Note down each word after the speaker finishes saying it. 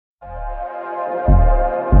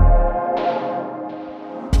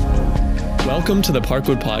Welcome to the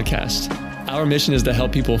Parkwood Podcast. Our mission is to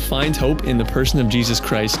help people find hope in the person of Jesus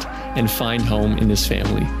Christ and find home in His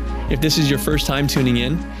family. If this is your first time tuning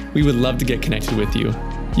in, we would love to get connected with you.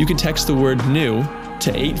 You can text the word NEW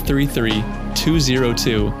to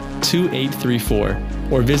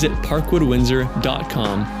 833-202-2834 or visit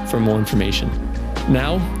parkwoodwindsor.com for more information.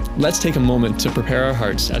 Now, let's take a moment to prepare our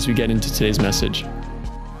hearts as we get into today's message.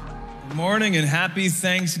 Good morning and happy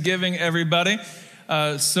Thanksgiving, everybody.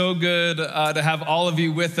 So good to have all of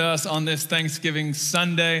you with us on this Thanksgiving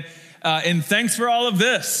Sunday. And thanks for all of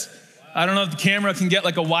this. I don't know if the camera can get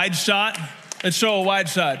like a wide shot. Let's show a wide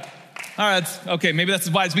shot. All right, okay, maybe that's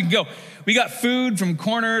as wide as we can go. We got food from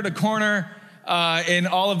corner to corner, and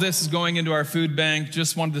all of this is going into our food bank.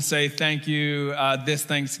 Just wanted to say thank you this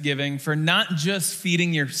Thanksgiving for not just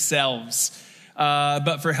feeding yourselves,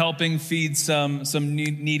 but for helping feed some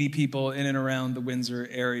needy people in and around the Windsor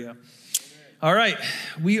area. All right,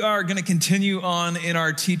 we are going to continue on in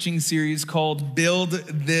our teaching series called Build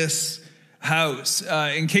This House.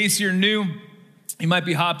 In case you're new, you might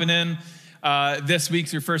be hopping in. This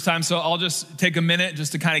week's your first time, so I'll just take a minute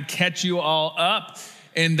just to kind of catch you all up,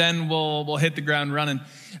 and then we'll hit the ground running.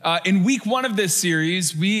 In week one of this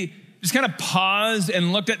series, we just kind of paused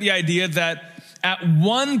and looked at the idea that at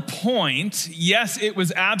one point, yes, it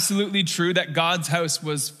was absolutely true that God's house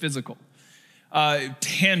was physical.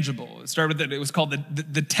 Tangible. It started with it was called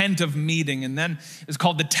the tent of meeting, and then it was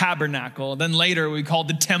called the tabernacle. Then later we called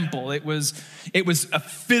the temple. It was a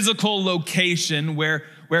physical location where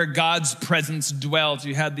God's presence dwelt.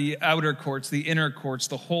 You had the outer courts, the inner courts,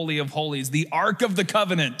 the Holy of Holies, the Ark of the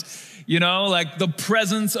Covenant, like the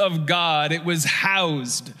presence of God. It was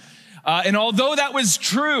housed. And although that was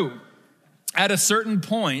true at a certain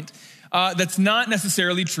point, that's not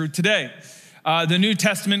necessarily true today. The New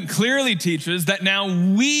Testament clearly teaches that now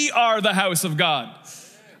we are the house of God.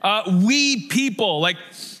 We people,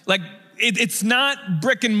 it's not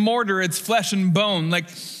brick and mortar, it's flesh and bone.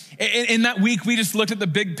 In that week, we just looked at the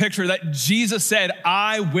big picture that Jesus said,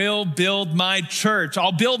 I will build my church.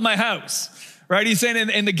 I'll build my house, right? He's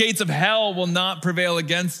saying, and the gates of hell will not prevail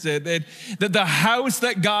against it. That the house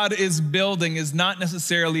that God is building is not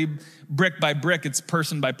necessarily brick by brick, it's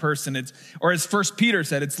person by person. Or as 1 Peter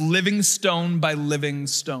said, it's living stone by living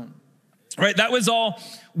stone. Right? That was all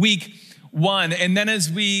week one. And then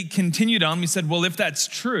as we continued on, we said, well, if that's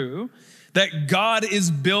true, that God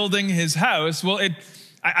is building his house, well,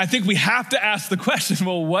 I think we have to ask the question,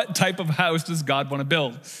 well, what type of house does God want to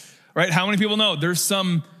build? Right? How many people know there's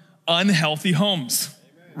some unhealthy homes?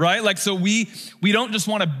 Right? So we don't just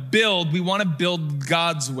want to build, we want to build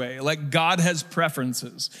God's way. God has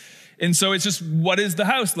preferences. And so it's just, what does the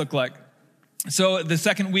house look like? So the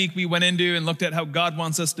second week we went into and looked at how God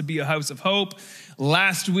wants us to be a house of hope.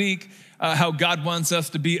 Last week, how God wants us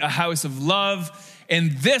to be a house of love.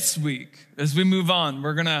 And this week, as we move on,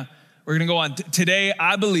 we're gonna go on. Today,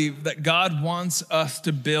 I believe that God wants us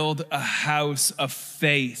to build a house of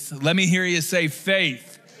faith. Let me hear you say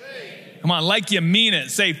faith. Faith. Come on, like you mean it.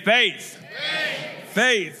 Say faith. Faith.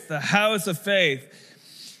 Faith, the house of faith.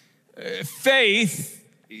 Faith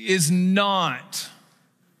is not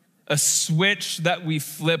a switch that we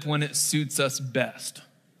flip when it suits us best.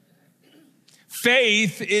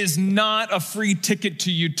 Faith is not a free ticket to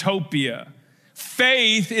utopia.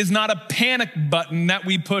 Faith is not a panic button that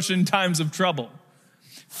we push in times of trouble.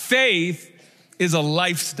 Faith is a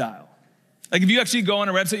lifestyle. If you actually go on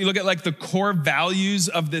our website, you look at the core values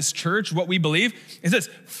of this church, what we believe, it says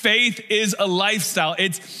faith is a lifestyle.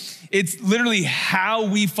 It's literally how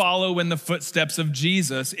we follow in the footsteps of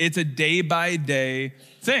Jesus. It's a day-by-day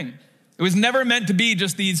thing. It was never meant to be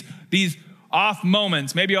just these off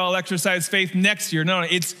moments. Maybe I'll exercise faith next year. No,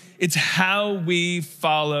 it's how we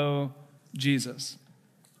follow Jesus.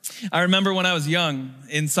 I remember when I was young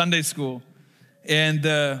in Sunday school, and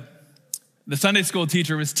the Sunday school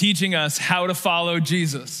teacher was teaching us how to follow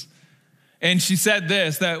Jesus. And she said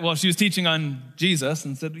this, she was teaching on Jesus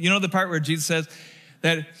and said, the part where Jesus says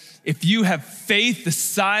that if you have faith the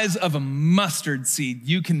size of a mustard seed,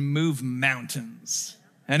 you can move mountains.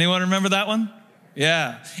 Anyone remember that one?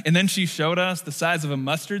 Yeah. And then she showed us the size of a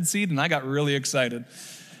mustard seed, and I got really excited.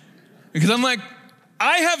 Because I'm like,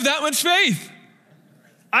 I have that much faith.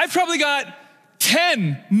 I've probably got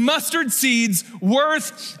 10 mustard seeds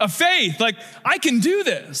worth of faith. I can do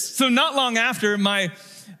this. So not long after, my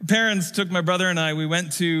parents took my brother and I, we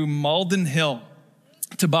went to Malden Hill,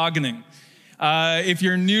 tobogganing. If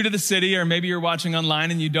you're new to the city, or maybe you're watching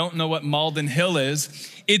online and you don't know what Malden Hill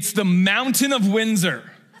is, it's the mountain of Windsor,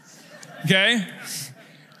 okay?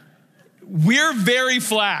 We're very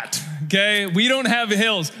flat, okay? We don't have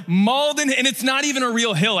hills. Malden, and it's not even a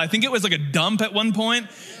real hill. I think it was like a dump at one point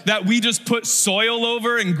that we just put soil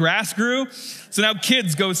over and grass grew. So now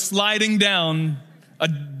kids go sliding down a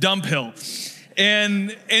dump hill.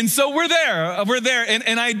 And so we're there.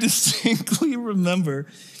 And I distinctly remember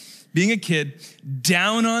being a kid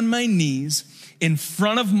down on my knees in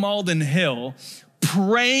front of Malden Hill,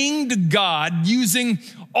 praying to God, using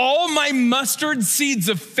all my mustard seeds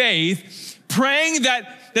of faith, praying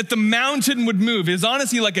that the mountain would move. It was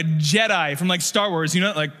honestly like a Jedi from like Star Wars,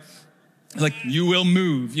 like you will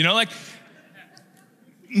move, like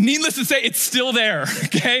needless to say, it's still there,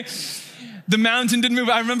 okay? The mountain didn't move.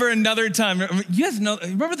 I remember another time, you guys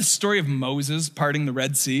remember the story of Moses parting the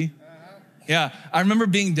Red Sea? Yeah, I remember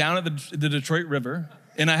being down at the Detroit River,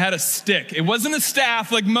 and I had a stick. It wasn't a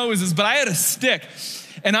staff like Moses, but I had a stick.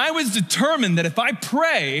 And I was determined that if I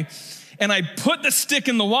pray and I put the stick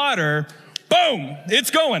in the water, boom,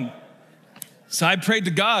 it's going. So I prayed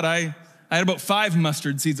to God. I had about 5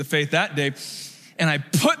 mustard seeds of faith that day. And I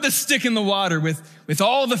put the stick in the water with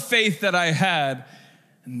all the faith that I had.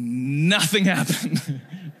 Nothing happened.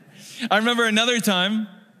 I remember another time,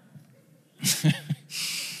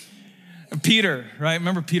 Peter, right?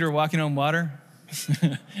 Remember Peter walking on water?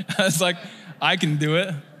 I was like, I can do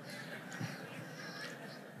it.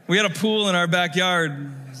 We had a pool in our backyard.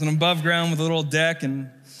 It was an above ground with a little deck.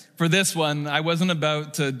 And for this one, I wasn't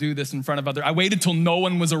about to do this in front of others. I waited till no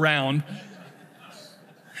one was around.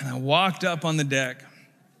 And I walked up on the deck.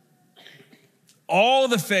 All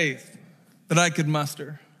the faith that I could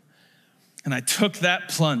muster. And I took that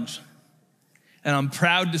plunge. And I'm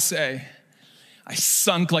proud to say, I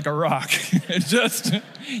sunk like a rock. Just,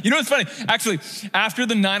 what's funny? Actually, after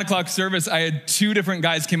the 9 o'clock service, I had 2 different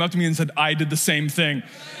guys came up to me and said, I did the same thing.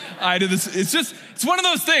 I did this. It's one of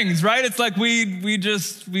those things, right? It's like we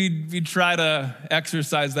try to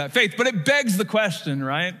exercise that faith, but it begs the question,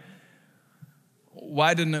 right?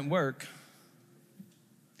 Why didn't it work?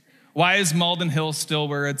 Why is Malden Hill still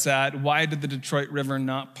where it's at? Why did the Detroit River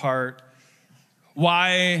not part?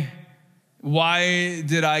 Why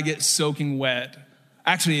did I get soaking wet?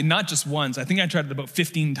 Actually, not just once. I think I tried it about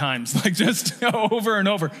 15 times, like just over and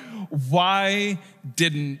over. Why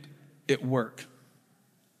didn't it work?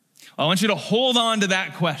 I want you to hold on to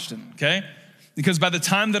that question, okay? Because by the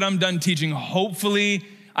time that I'm done teaching, hopefully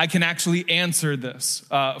I can actually answer this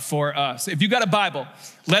for us. If you got a Bible,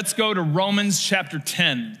 let's go to Romans chapter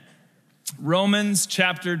 10. Romans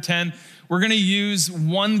chapter 10. We're going to use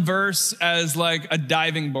one verse as like a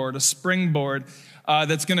diving board, a springboard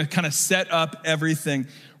that's going to kind of set up everything.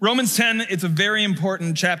 Romans 10, it's a very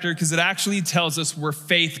important chapter because it actually tells us where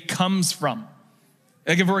faith comes from.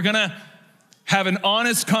 Like if we're going to have an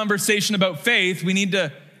honest conversation about faith, we need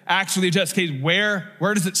to actually just, okay, where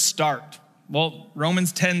does it start? Well,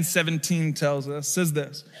 Romans 10:17 says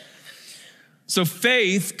this. So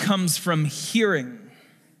faith comes from hearing,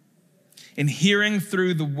 and hearing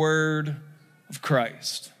through the word of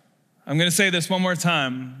Christ. I'm going to say this one more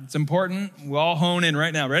time. It's important. We all hone in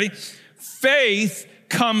right now. Ready? Faith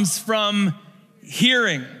comes from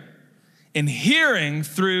hearing, and hearing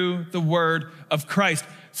through the word of Christ.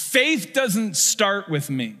 Faith doesn't start with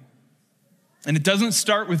me, and it doesn't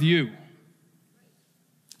start with you.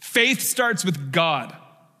 Faith starts with God.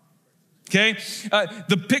 Okay?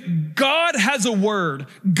 God has a word.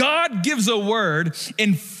 God gives a word,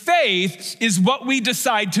 and faith is what we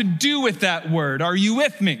decide to do with that word. Are you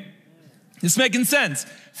with me? It's making sense.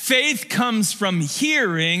 Faith comes from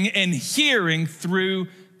hearing, and hearing through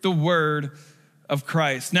the word of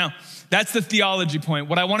Christ. Now, that's the theology point.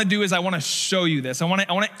 What I want to do is I want to show you this. I want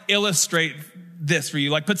to illustrate this for you,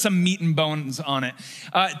 like put some meat and bones on it.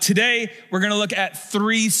 Today, we're going to look at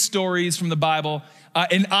 3 stories from the Bible.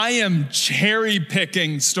 And I am cherry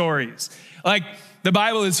picking stories. Like the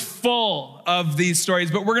Bible is full of these stories,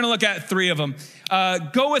 but we're going to look at 3 of them.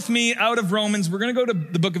 Go with me out of Romans. We're going to go to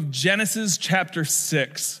the book of Genesis chapter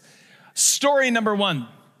 6. Story number 1,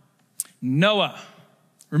 Noah.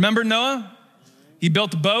 Remember Noah? He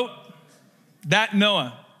built a boat. That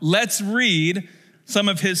Noah. Let's read some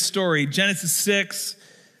of his story. Genesis 6,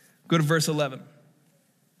 go to verse 11.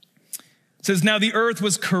 It says, now the earth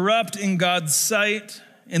was corrupt in God's sight,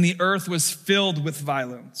 and the earth was filled with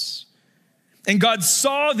violence. And God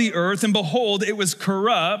saw the earth, and behold, it was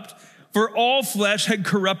corrupt, for all flesh had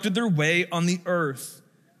corrupted their way on the earth.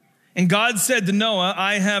 And God said to Noah,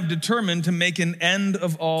 I have determined to make an end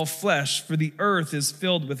of all flesh, for the earth is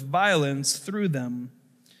filled with violence through them.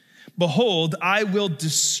 Behold, I will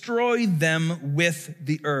destroy them with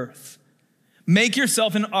the earth. Make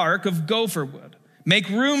yourself an ark of gopher wood. Make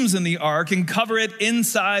rooms in the ark and cover it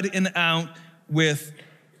inside and out with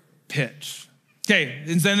pitch. Okay,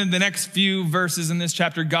 and then in the next few verses in this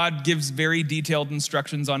chapter, God gives very detailed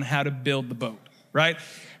instructions on how to build the boat, right?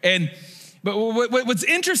 But what's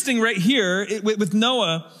interesting right here with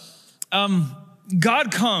Noah,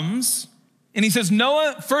 God comes and he says,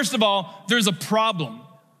 Noah, first of all, there's a problem.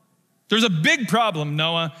 There's a big problem,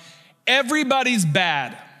 Noah. Everybody's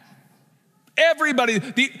bad. Everybody,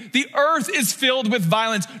 the earth is filled with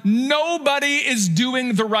violence. Nobody is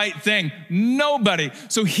doing the right thing. Nobody.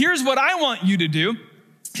 So here's what I want you to do,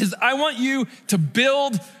 is I want you to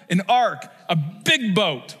build an ark, a big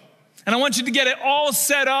boat. And I want you to get it all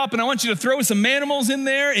set up, and I want you to throw some animals in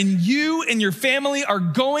there, and you and your family are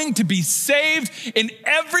going to be saved, and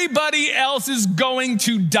everybody else is going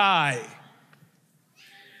to die.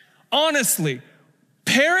 Honestly,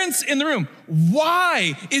 parents in the room,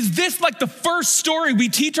 why is this like the first story we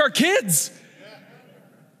teach our kids?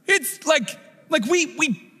 It's like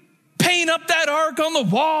we paint up that ark on the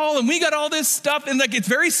wall and we got all this stuff, and like it's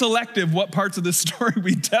very selective what parts of the story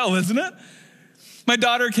we tell, isn't it? My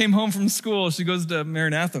daughter came home from school. She goes to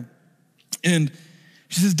Maranatha and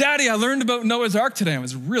she says, Daddy, I learned about Noah's Ark today. I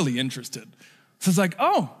was really interested. So I was like,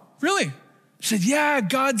 oh, really? She said, yeah,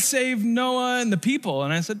 God saved Noah and the people.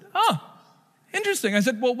 And I said, oh, interesting. I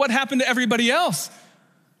said, well, what happened to everybody else?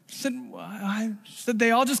 She said,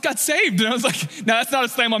 they all just got saved. And I was like, no, that's not a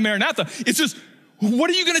slam on Maranatha. It's just, what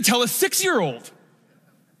are you going to tell a 6-year-old?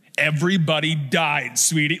 Everybody died,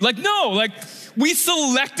 sweetie. Like, no, like we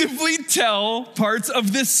selectively tell parts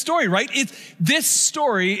of this story, right? This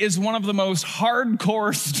story is one of the most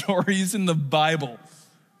hardcore stories in the Bible.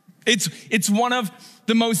 It's one of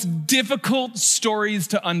the most difficult stories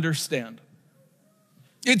to understand.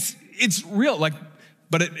 It's real, like,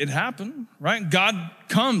 but it happened, right? God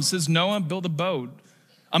comes, says, Noah, build a boat.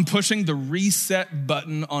 I'm pushing the reset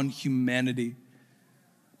button on humanity.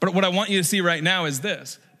 But what I want you to see right now is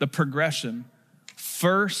this, the progression.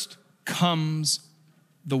 First comes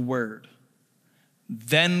the word.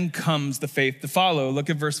 Then comes the faith to follow. Look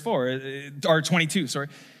at verse 4, or 22, sorry.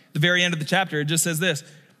 The very end of the chapter, it just says this.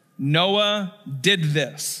 Noah did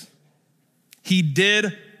this. He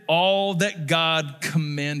did all that God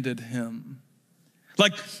commanded him.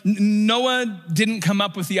 Like Noah didn't come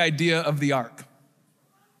up with the idea of the ark.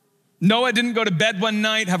 Noah didn't go to bed one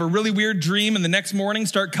night, have a really weird dream, and the next morning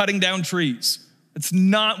start cutting down trees. It's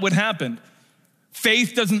not what happened.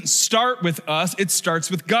 Faith doesn't start with us, it starts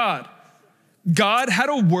with God. God had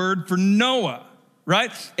a word for Noah,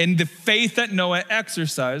 right? And the faith that Noah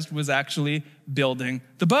exercised was actually building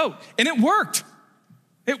the boat. And it worked.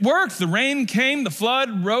 It worked. The rain came, the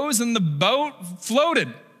flood rose, and the boat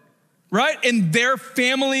floated. Right? And their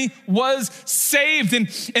family was saved. And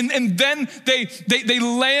then they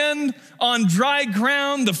land on dry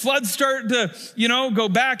ground. The floods start to, go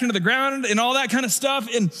back into the ground and all that kind of stuff.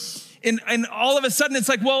 And all of a sudden it's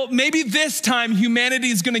like, well, maybe this time humanity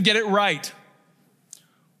is going to get it right.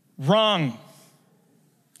 Wrong.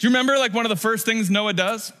 Do you remember like one of the first things Noah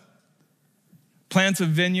does? Plants a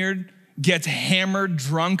vineyard, gets hammered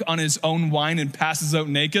drunk on his own wine and passes out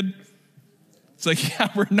naked. It's like, yeah,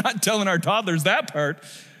 we're not telling our toddlers that part.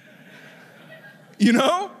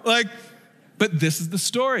 But this is the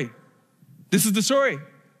story. This is the story.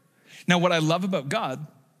 Now, what I love about God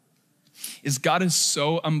is God is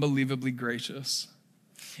so unbelievably gracious.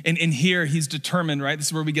 And in here, he's determined, right? This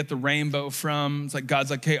is where we get the rainbow from. It's like God's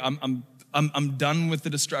like, hey, I'm done with the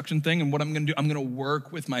destruction thing. And what I'm going to do, I'm going to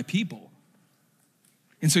work with my people.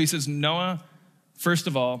 And so he says, Noah, first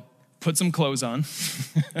of all, put some clothes on.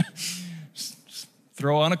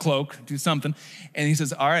 Throw on a cloak, do something. And he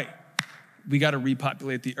says, all right, we got to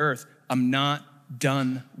repopulate the earth. I'm not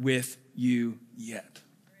done with you yet.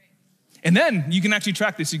 And then you can actually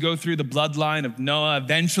track this. You go through the bloodline of Noah.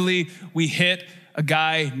 Eventually, we hit a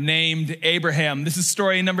guy named Abraham. This is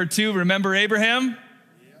story number 2. Remember Abraham?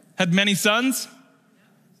 Had many sons?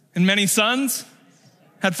 And many sons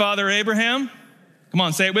had Father Abraham? Come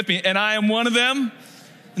on, say it with me. And I am one of them,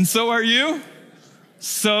 and so are you.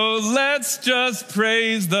 So let's just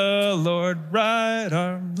praise the Lord, right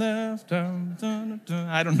arm, left arm. Dun, dun.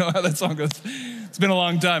 I don't know how that song goes. It's been a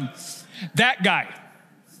long time. That guy.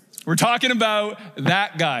 We're talking about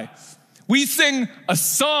that guy. We sing a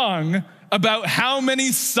song about how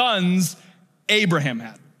many sons Abraham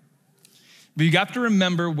had. But you have to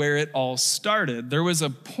remember where it all started. There was a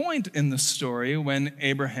point in the story when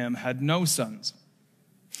Abraham had no sons.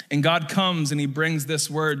 And God comes and he brings this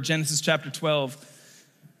word, Genesis chapter 12,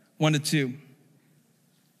 1-2.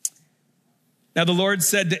 Now the Lord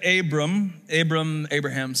said to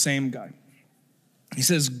Abraham, same guy. He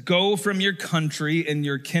says, go from your country and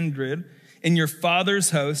your kindred and your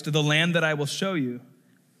father's house to the land that I will show you.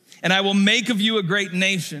 and I will make of you a great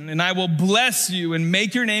nation, and I will bless you and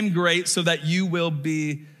make your name great so that you will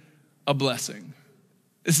be a blessing.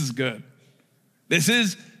 This is good. This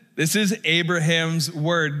is Abraham's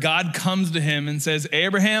word. God comes to him and says,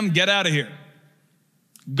 Abraham, get out of here.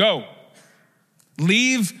 Go.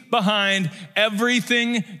 Leave behind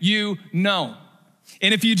everything you know.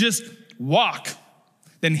 And if you just walk,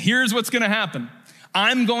 then here's what's going to happen.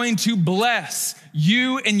 I'm going to bless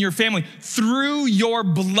you and your family. Through your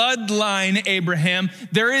bloodline, Abraham,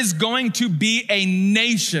 there is going to be a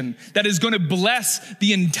nation that is going to bless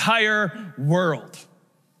the entire world.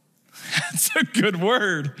 That's a good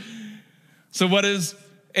word. So what does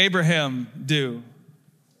Abraham do?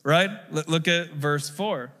 Right? Look at verse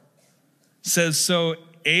 4. It says, so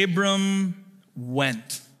Abram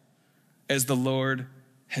went as the Lord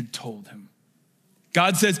had told him.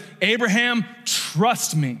 God says, Abraham,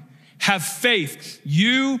 trust me. Have faith.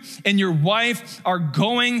 You and your wife are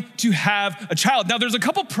going to have a child. Now, there's a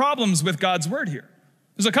couple problems with God's word here.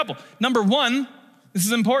 There's a couple. Number one, this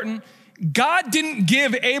is important. God didn't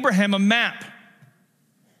give Abraham a map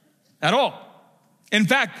at all. In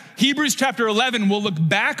fact, Hebrews chapter 11 will look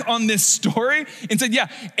back on this story and said, yeah,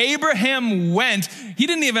 Abraham went. He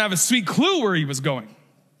didn't even have a sweet clue where he was going.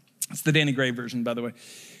 That's the Danny Gray version, by the way.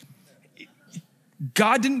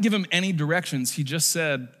 God didn't give him any directions. He just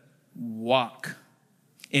said, walk.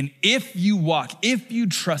 And if you walk, if you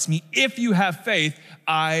trust me, if you have faith,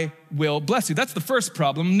 I will bless you. That's the first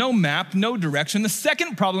problem. No map, no direction. The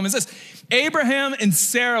second problem is this. Abraham and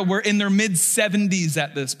Sarah were in their mid-70s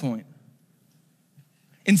at this point.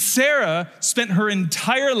 And Sarah spent her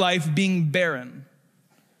entire life being barren.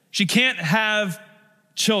 She can't have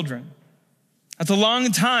children. That's a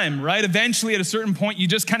long time, right? Eventually, at a certain point, you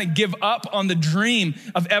just kind of give up on the dream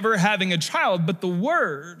of ever having a child. But the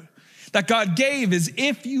word that God gave is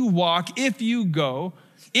if you walk, if you go,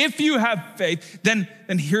 if you have faith, then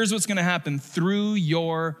here's what's going to happen. Through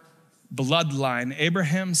your bloodline,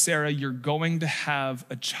 Abraham, Sarah, you're going to have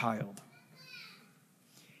a child.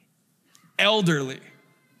 Elderly,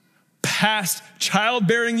 past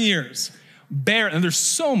childbearing years, barren. And there's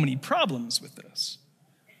so many problems with this.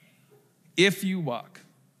 If you walk,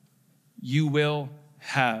 you will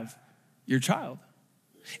have your child.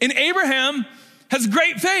 And Abraham has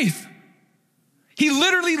great faith. He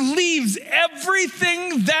literally leaves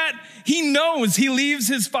everything that he knows. He leaves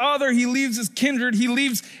his father, he leaves his kindred, he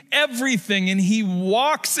leaves everything, and he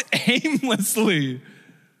walks aimlessly,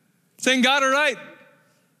 saying, God, all right,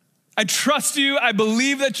 I trust you. I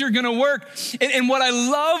believe that you're going to work. And what I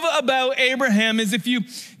love about Abraham is if you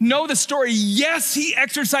know the story, yes, he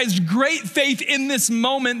exercised great faith in this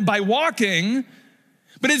moment by walking.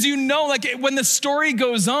 But as you know, like when the story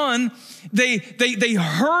goes on, they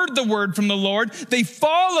heard the word from the Lord. They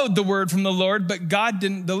followed the word from the Lord, but God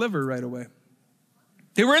didn't deliver right away.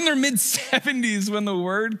 They were in their mid-70s when the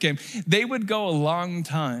word came. They would go a long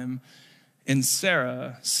time, and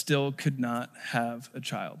Sarah still could not have a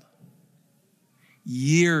child.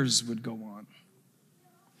 Years would go on.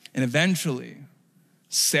 And eventually,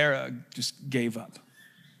 Sarah just gave up.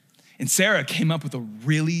 And Sarah came up with a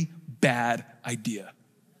really bad idea.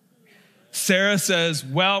 Sarah says,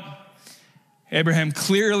 well, Abraham,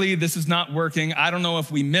 clearly this is not working. I don't know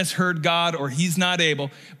if we misheard God or he's not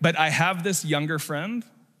able, but I have this younger friend.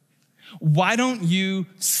 Why don't you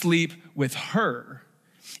sleep with her?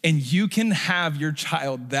 And you can have your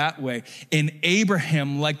child that way. And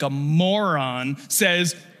Abraham, like a moron,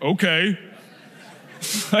 says, okay.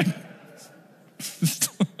 It's like,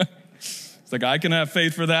 I can have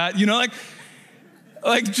faith for that. You know,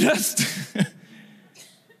 like just,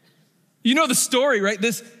 you know the story, right?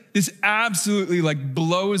 This absolutely like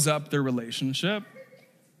blows up their relationship.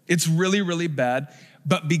 It's really, really bad.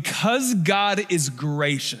 But because God is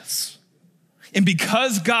gracious, and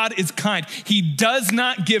because God is kind, he does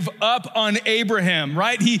not give up on Abraham,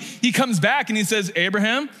 right? He comes back and he says,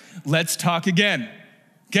 Abraham, let's talk again,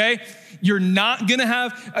 okay? You're not gonna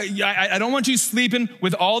have, I don't want you sleeping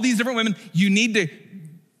with all these different women. You need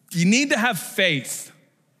to have faith.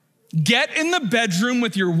 Get in the bedroom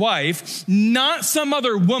with your wife, not some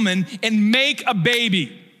other woman, and make a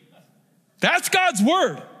baby. That's God's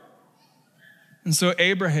word. And so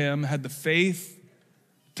Abraham had the faith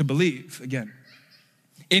to believe again.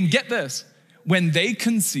 And get this, when they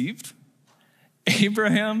conceived,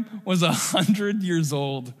 Abraham was 100 years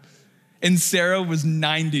old and Sarah was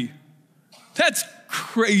 90. That's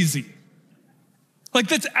crazy. Like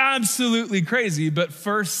that's absolutely crazy, but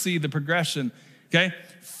first see the progression, okay?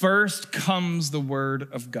 First comes the word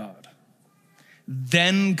of God.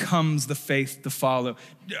 Then comes the faith to follow.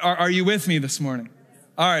 Are you with me this morning?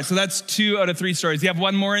 All right, so that's 2 out of 3 stories. You have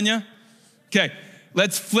one more in you? Okay,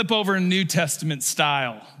 let's flip over New Testament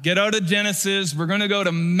style. Get out of Genesis. We're going to go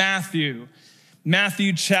to Matthew.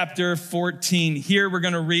 Matthew chapter 14. Here we're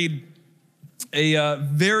going to read a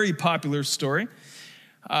very popular story.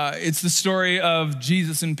 It's the story of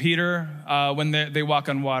Jesus and Peter when they walk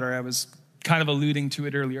on water. I was kind of alluding to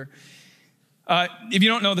it earlier. If you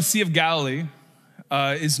don't know, the Sea of Galilee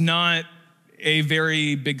is not a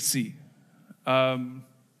very big sea.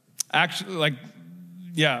 Actually,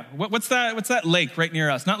 what's that lake right near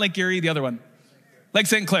us? Not Lake Erie, the other one. Lake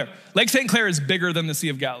St. Clair. Lake St. Clair is bigger than the Sea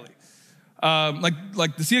of Galilee.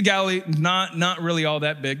 Like the Sea of Galilee, not really all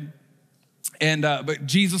that big. And but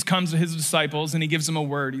Jesus comes to his disciples and he gives them a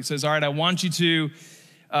word. He says, all right,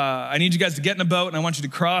 I need you guys to get in a boat and I want you to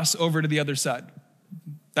cross over to the other side.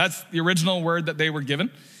 That's the original word that they were given.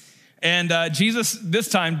 And Jesus this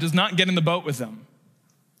time does not get in the boat with them,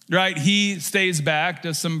 right? He stays back,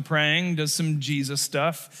 does some praying, does some Jesus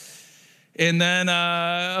stuff. And then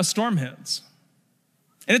a storm hits.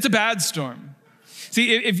 And it's a bad storm.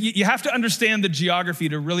 See, if you have to understand the geography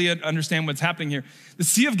to really understand what's happening here. The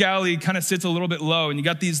Sea of Galilee kind of sits a little bit low, and you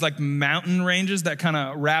got these like mountain ranges that kind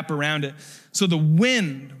of wrap around it. So the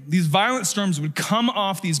wind, these violent storms would come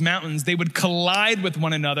off these mountains. They would collide with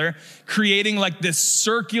one another, creating like this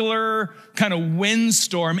circular kind of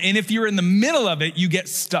windstorm. And if you're in the middle of it, you get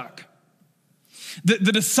stuck. The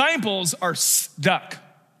disciples are stuck.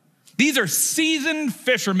 These are seasoned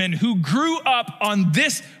fishermen who grew up on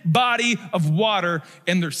this body of water,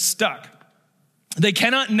 and they're stuck. They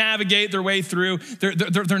cannot navigate their way through.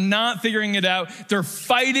 They're not figuring it out. They're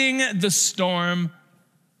fighting the storm.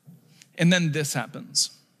 And then this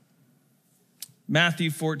happens. Matthew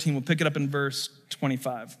 14, we'll pick it up in verse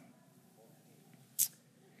 25.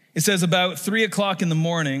 It says, about 3:00 in the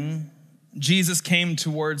morning, Jesus came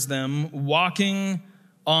towards them, walking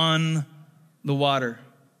on the water.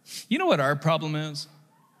 You know what our problem is?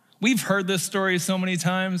 We've heard this story so many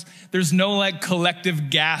times. There's no like collective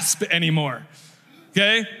gasp anymore.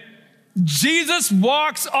 Okay? Jesus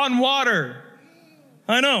walks on water.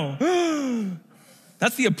 I know.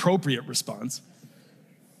 That's the appropriate response.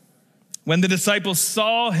 When the disciples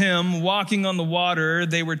saw him walking on the water,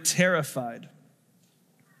 they were terrified.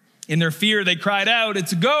 In their fear, they cried out,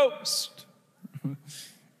 "It's a ghost."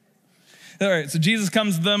 All right, so Jesus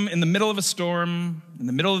comes to them in the middle of a storm, in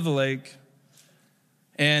the middle of the lake,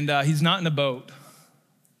 and he's not in a boat.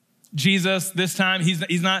 Jesus, this time,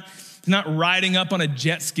 he's not riding up on a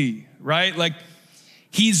jet ski, right? Like,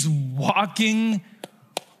 he's walking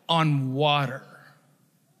on water.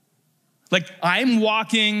 Like, I'm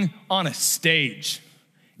walking on a stage.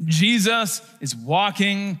 Jesus is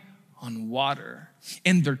walking on water,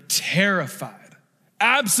 and they're terrified.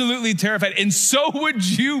 Absolutely terrified. And so would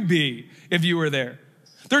you be if you were there.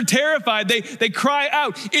 They're terrified. They cry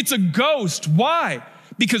out, "It's a ghost." Why?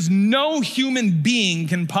 Because no human being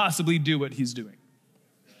can possibly do what he's doing.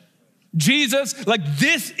 Jesus, like,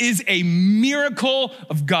 this is a miracle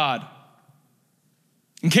of God.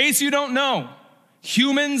 In case you don't know,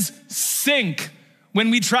 humans sink when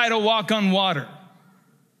we try to walk on water.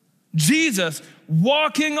 Jesus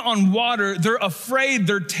walking on water, they're afraid,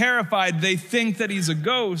 they're terrified, they think that he's a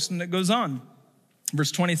ghost, and it goes on.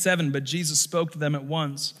 Verse 27, but Jesus spoke to them at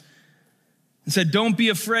once and said, "Don't be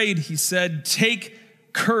afraid," he said,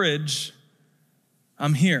 "take courage,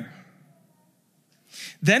 I'm here."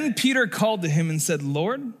 Then Peter called to him and said,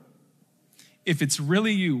 "Lord, if it's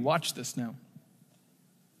really you," watch this now.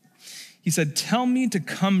 He said, "tell me to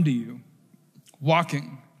come to you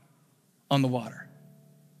walking on the water."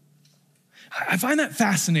 I find that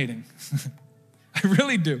fascinating. I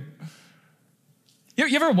really do.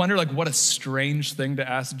 You ever wonder like what a strange thing to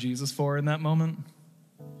ask Jesus for in that moment?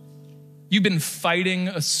 You've been fighting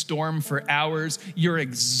a storm for hours. You're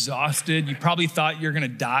exhausted. You probably thought you're going to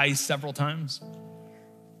die several times.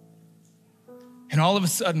 And all of a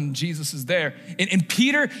sudden, Jesus is there. And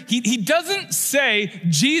Peter, he doesn't say,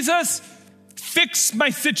 "Jesus, fix my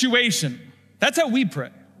situation." That's how we pray.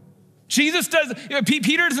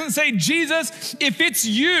 Peter doesn't say, "Jesus, if it's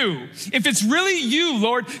you, if it's really you,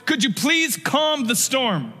 Lord, could you please calm the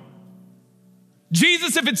storm?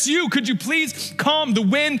 Jesus, if it's you, could you please calm the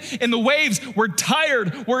wind and the waves? We're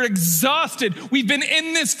tired, we're exhausted. We've been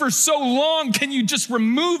in this for so long. Can you just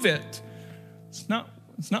remove it?" It's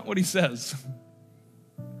not what he says.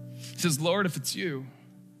 He says, "Lord, if it's you,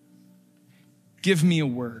 give me a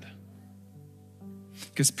word."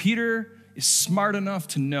 Because Peter is smart enough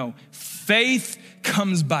to know faith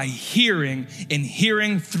comes by hearing, and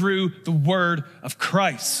hearing through the word of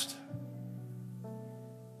Christ.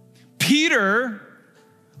 Peter,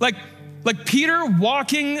 like, Like Peter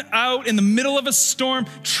walking out in the middle of a storm,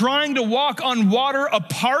 trying to walk on water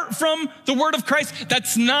apart from the word of Christ,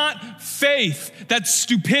 that's not faith, that's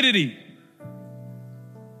stupidity.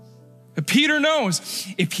 But Peter knows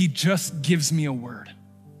if he just gives me a word,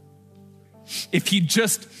 if he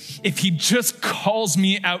just calls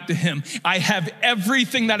me out to him, I have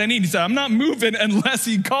everything that I need. He said, I'm not moving unless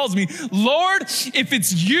he calls me. Lord, if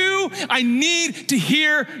it's you, I need to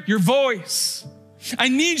hear your voice. I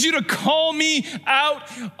need you to call me out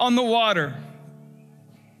on the water.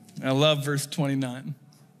 I love verse 29.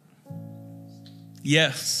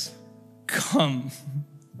 Yes, come,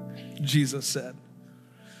 Jesus said.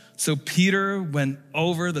 So Peter went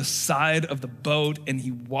over the side of the boat and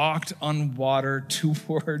he walked on water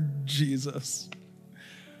toward Jesus.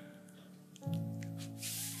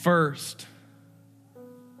 First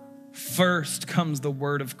comes the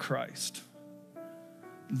word of Christ.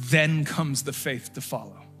 Then comes the faith to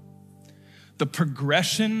follow. The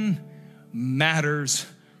progression matters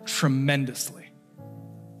tremendously.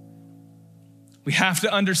 We have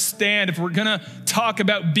to understand, if we're gonna talk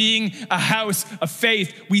about being a house of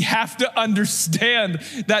faith, we have to understand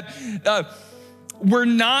that we're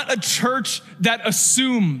not a church that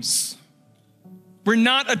assumes. We're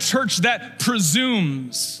not a church that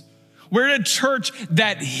presumes. We're a church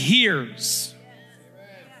that hears.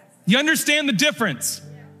 You understand the difference?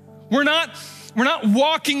 We're not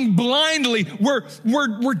walking blindly.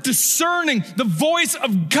 We're discerning the voice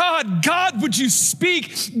of God. God, would you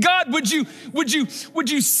speak? God, would you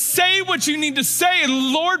say what you need to say?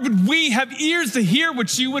 And Lord, would we have ears to hear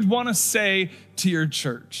what you would want to say to your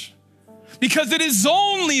church? Because it is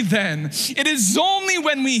only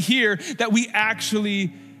when we hear that we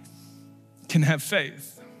actually can have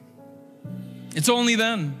faith. It's only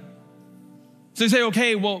then. So you say,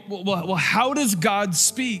 okay, well, how does God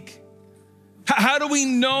speak? How do we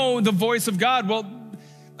know the voice of God? Well,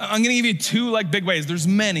 I'm gonna give you two big ways. There's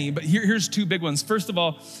many, but here's two big ones. First of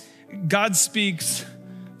all, God speaks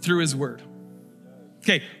through his word.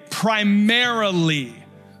 Okay, primarily,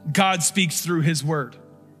 God speaks through his word.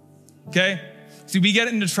 Okay? See, we get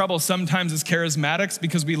into trouble sometimes as charismatics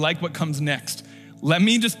because we like what comes next.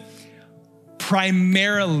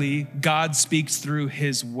 Primarily, God speaks through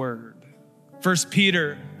his word. 1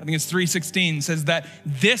 Peter, I think it's 3:16, says that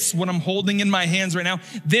this, what I'm holding in my hands right now,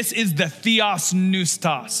 this is the theos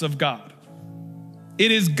neustos of God.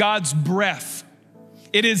 It is God's breath.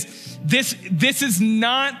 It is, this is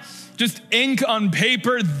not just ink on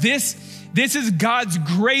paper. This is God's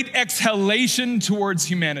great exhalation towards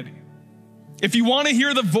humanity. If you want to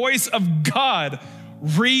hear the voice of God,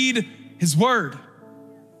 read his word.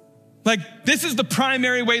 This is the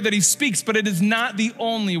primary way that he speaks, but it is not the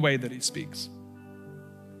only way that he speaks.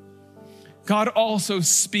 God also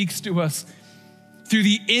speaks to us through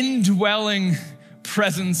the indwelling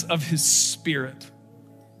presence of his Spirit.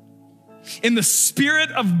 In the Spirit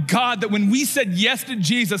of God, that when we said yes to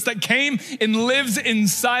Jesus, that came and lives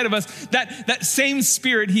inside of us, that same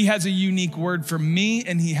Spirit, he has a unique word for me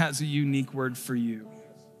and he has a unique word for you.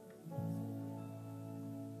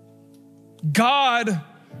 God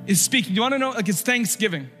is speaking. You want to know, it's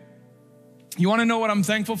Thanksgiving. You want to know what I'm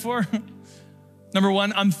thankful for? Number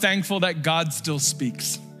one, I'm thankful that God still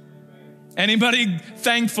speaks. Anybody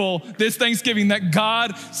thankful this Thanksgiving that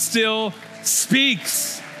God still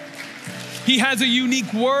speaks? He has a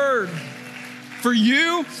unique word for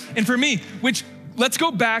you and for me, which, let's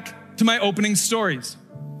go back to my opening stories.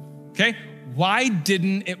 Okay? Why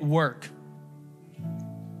didn't it work?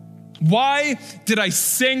 Why did I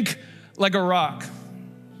sink like a rock?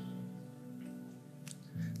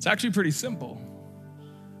 It's actually pretty simple.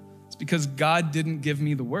 It's because God didn't give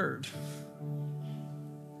me the word.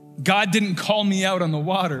 God didn't call me out on the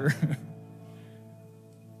water.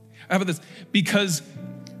 How about this? Because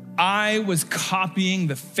I was copying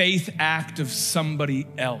the faith act of somebody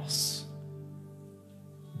else.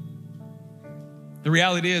 The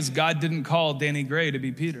reality is, God didn't call Danny Gray to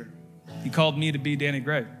be Peter. He called me to be Danny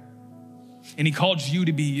Gray. And he called you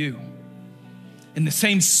to be you. And the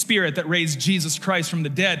same Spirit that raised Jesus Christ from the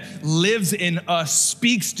dead lives in us,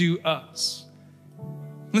 speaks to us.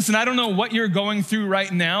 Listen, I don't know what you're going through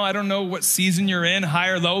right now. I don't know what season you're in, high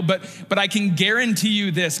or low, but I can guarantee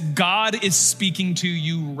you this: God is speaking to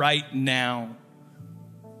you right now.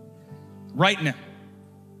 Right now.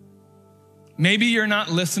 Maybe you're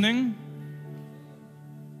not listening.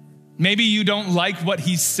 Maybe you don't like what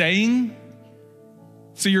he's saying,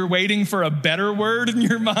 so you're waiting for a better word in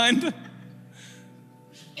your mind.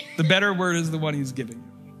 The better word is the one he's giving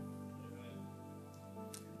you.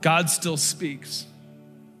 God still speaks.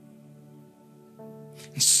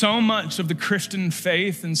 So much of the Christian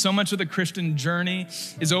faith and so much of the Christian journey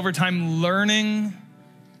is over time learning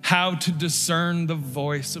how to discern the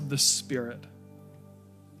voice of the Spirit.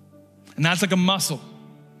 And that's like a muscle.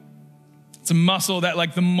 It's a muscle that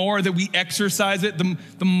like the more that we exercise it,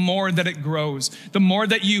 the more that it grows. The more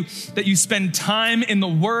that you spend time in the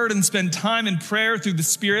Word and spend time in prayer through the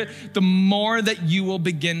Spirit, the more that you will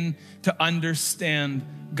begin to understand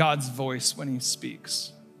God's voice when he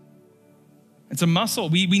speaks. It's a muscle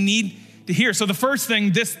we need to hear. So the first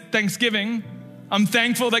thing this Thanksgiving, I'm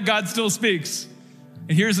thankful that God still speaks.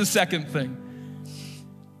 And here's the second thing.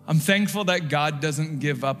 I'm thankful that God doesn't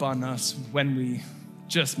give up on us when we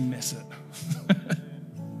just miss it.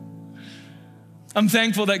 I'm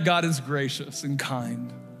thankful that God is gracious and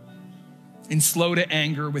kind and slow to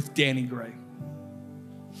anger with Danny Gray.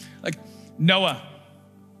 Like, Noah,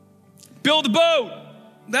 build a boat.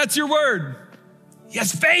 That's your word. He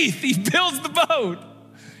has faith. He builds the boat.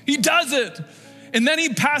 He does it. And then he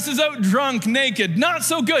passes out drunk, naked. Not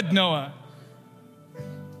so good, Noah.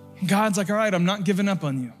 And God's like, all right, I'm not giving up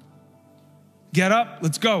on you. Get up,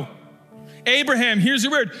 let's go. Abraham, here's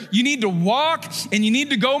your word. You need to walk and you need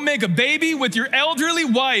to go make a baby with your elderly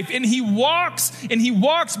wife. And he walks,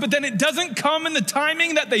 but then it doesn't come in the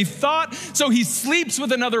timing that they thought. So he sleeps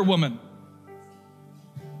with another woman.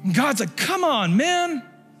 And God's like, come on, man.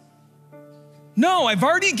 No, I've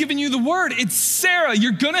already given you the word. It's Sarah.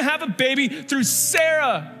 You're going to have a baby through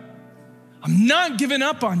Sarah. I'm not giving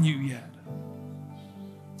up on you yet.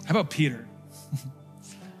 How about Peter?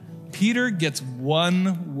 Peter gets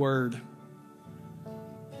one word.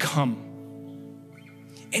 Come.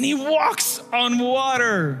 And he walks on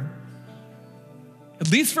water. At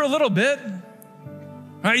least for a little bit.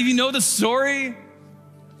 Right? If you know the story,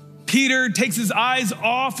 Peter takes his eyes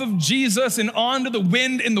off of Jesus and onto the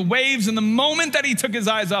wind and the waves. And the moment that he took his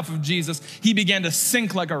eyes off of Jesus, he began to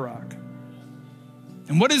sink like a rock.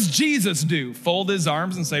 And what does Jesus do? Fold his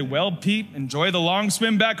arms and say, well, Pete, enjoy the long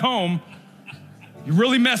swim back home. You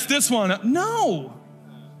really messed this one up. No.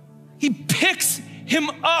 He picks him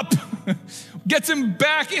up, gets him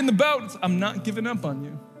back in the boat. I'm not giving up on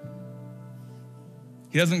you.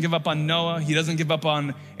 He doesn't give up on Noah. He doesn't give up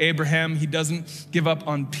on Abraham. He doesn't give up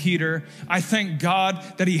on Peter. I thank God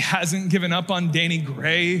that he hasn't given up on Danny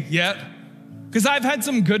Gray yet, because I've had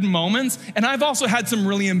some good moments and I've also had some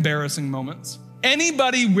really embarrassing moments.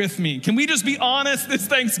 Anybody with me? Can we just be honest this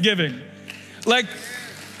Thanksgiving? Like,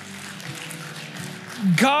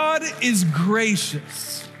 God is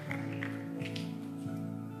gracious.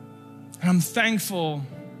 And I'm thankful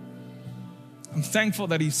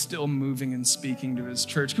that he's still moving and speaking to his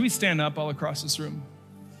church. Can we stand up all across this room?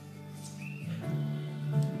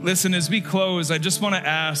 Listen, as we close, I just want to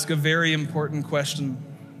ask a very important question.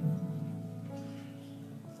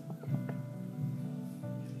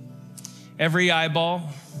 Every eyeball,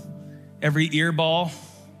 every earball,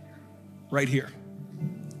 right here.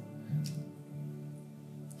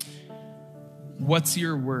 What's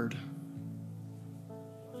your word?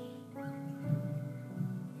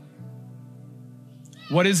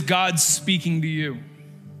 What is God speaking to you?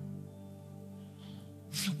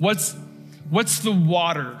 What's the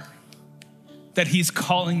water that he's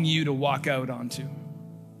calling you to walk out onto?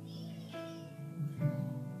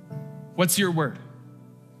 What's your word?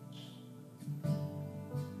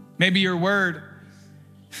 Maybe your word,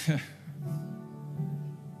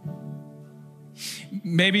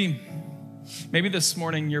 maybe this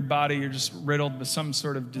morning your body, you're just riddled with some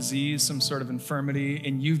sort of disease, some sort of infirmity,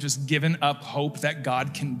 and you've just given up hope that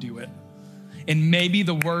God can do it. And maybe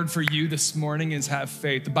the word for you this morning is have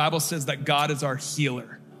faith. The Bible says that God is our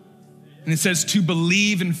healer. And it says to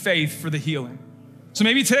believe in faith for the healing. So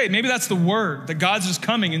maybe today, maybe that's the word that God's just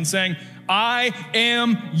coming and saying, I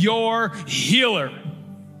am your healer.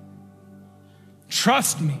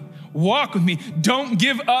 Trust me, walk with me. Don't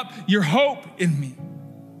give up your hope in me.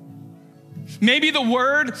 Maybe the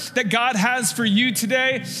word that God has for you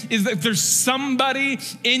today is that there's somebody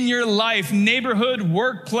in your life, neighborhood,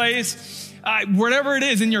 workplace, whatever it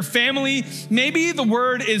is, in your family. Maybe the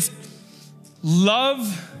word is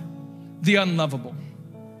love the unlovable.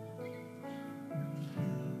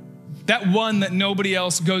 That one that nobody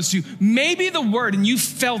else goes to. Maybe the word, and you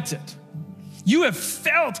felt it. You have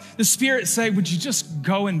felt the Spirit say, would you just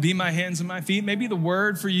go and be my hands and my feet? Maybe the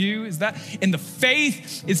word for you is that. And the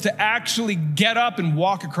faith is to actually get up and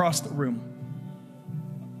walk across the room.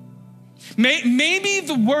 Maybe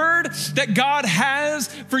the word that God has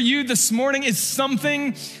for you this morning is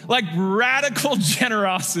something like radical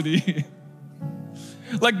generosity.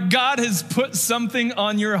 Like God has put something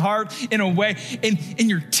on your heart in a way, and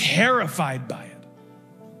you're terrified by it.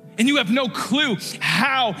 and you have no clue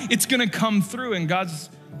how it's going to come through. And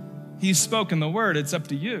He's spoken the word. It's up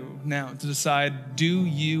to you now to decide, do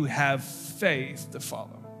you have faith to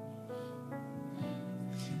follow?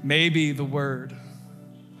 Maybe the word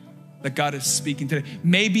that God is speaking today,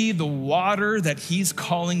 maybe the water that He's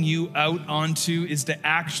calling you out onto is to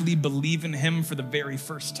actually believe in Him for the very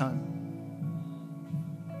first time.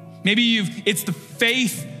 Maybe it's the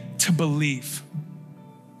faith to believe.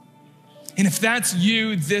 And if that's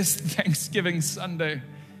you this Thanksgiving Sunday,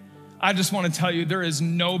 I just want to tell you, there is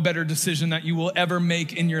no better decision that you will ever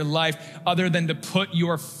make in your life other than to put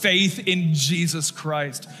your faith in Jesus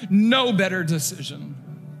Christ. No better decision.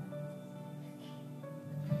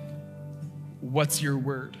 What's your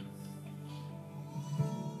word?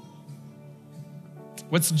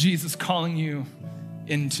 What's Jesus calling you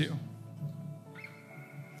into?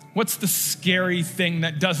 What's the scary thing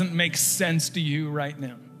that doesn't make sense to you right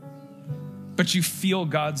now, but you feel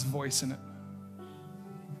God's voice in it?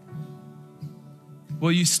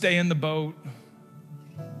 Will you stay in the boat?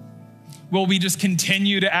 Will we just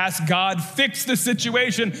continue to ask God, fix the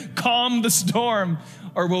situation, calm the storm?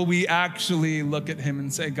 Or will we actually look at Him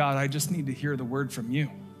and say, God, I just need to hear the word from you.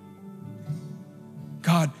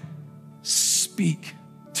 God, speak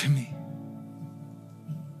to me.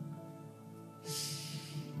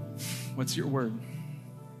 What's your word?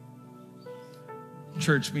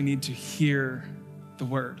 Church, we need to hear the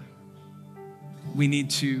word. We need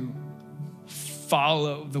to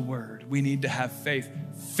follow the word. We need to have faith.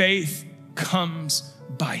 Faith comes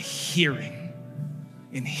by hearing,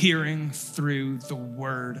 and hearing through the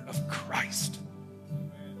word of Christ.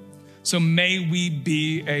 So may we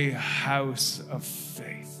be a house of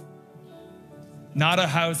faith. Not a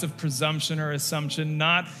house of presumption or assumption,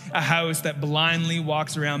 not a house that blindly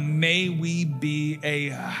walks around. May we be a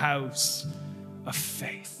house of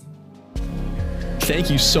faith. Thank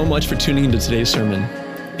you so much for tuning into today's sermon.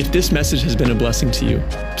 If this message has been a blessing to you,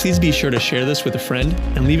 please be sure to share this with a friend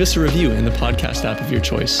and leave us a review in the podcast app of your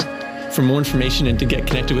choice. For more information and to get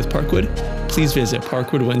connected with Parkwood, please visit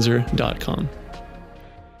parkwoodwindsor.com.